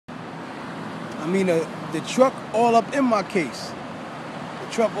I mean, the truck all up in my case.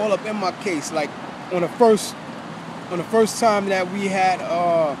 The truck all up in my case. Like on the first time that we had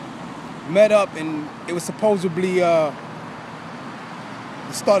met up, and it was supposedly the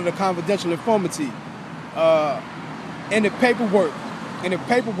start of the confidential informancy. In the paperwork,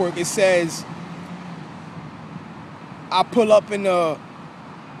 it says I pull up in a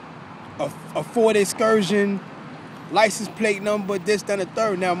Ford Excursion, license plate number, this, that, and the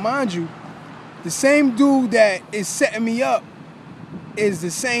third. Now, mind you, the same dude that is setting me up is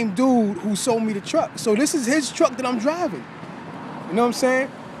the same dude who sold me the truck. So this is his truck that I'm driving. You know what I'm saying?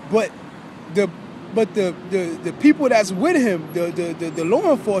 But the people that's with him, the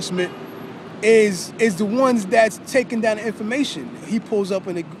law enforcement, is the ones that's taking down the information. He pulls up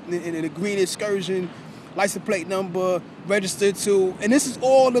in a green Excursion, license plate number, registered to, and this is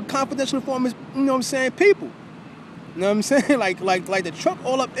all the confidential informants, you know what I'm saying, people. You know what I'm saying? Like the truck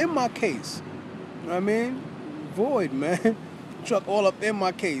all up in my case. You know what I mean? Void, man. Truck all up in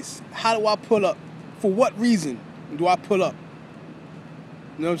my case. How do I pull up? For what reason do I pull up?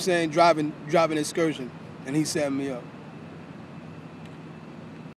 You know what I'm saying? Driving Excursion, and he set me up.